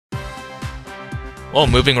Well,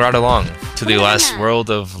 moving right along to the last world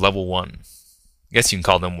of level 1. I guess you can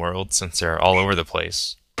call them worlds since they're all over the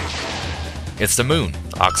place. It's the moon.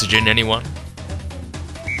 Oxygen, anyone?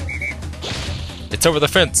 It's over the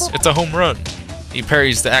fence. It's a home run. He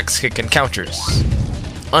parries the axe kick and counters.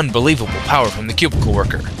 Unbelievable power from the cubicle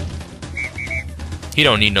worker. He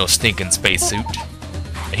don't need no stinking spacesuit.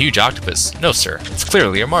 A huge octopus? No, sir. It's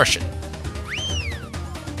clearly a Martian.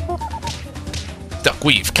 Duck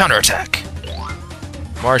weave, counterattack.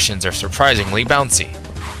 Martians are surprisingly bouncy.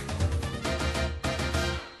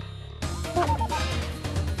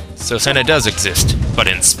 So Santa does exist, but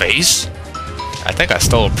in space? I think I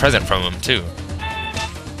stole a present from him, too.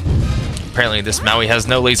 Apparently this Maui has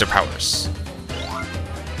no laser powers.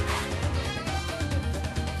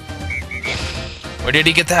 Where did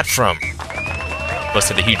he get that from?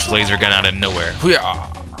 Busted a huge laser gun out of nowhere. Hoo-yah!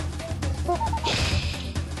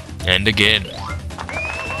 And again.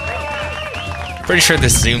 Pretty sure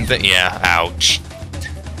this zoom thing... Yeah, ouch.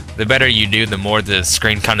 The better you do, the more the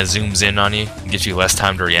screen kind of zooms in on you. It gives you less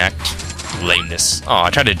time to react. Lameness. Oh, I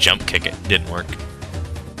tried to jump kick it. Didn't work.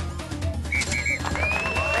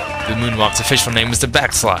 The moonwalk's official name is the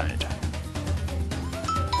backslide.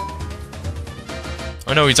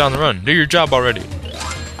 Oh no, he's on the run. Do your job already.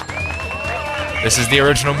 This is the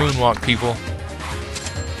original moonwalk, people.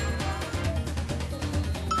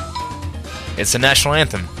 It's the national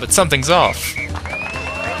anthem, but something's off.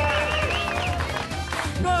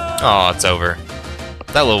 Oh, it's over.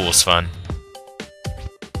 That level was fun.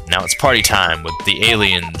 Now it's party time with the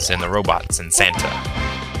aliens and the robots and Santa.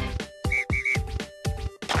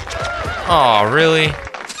 Oh, really?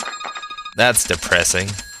 That's depressing.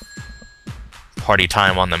 Party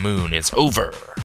time on the moon is over.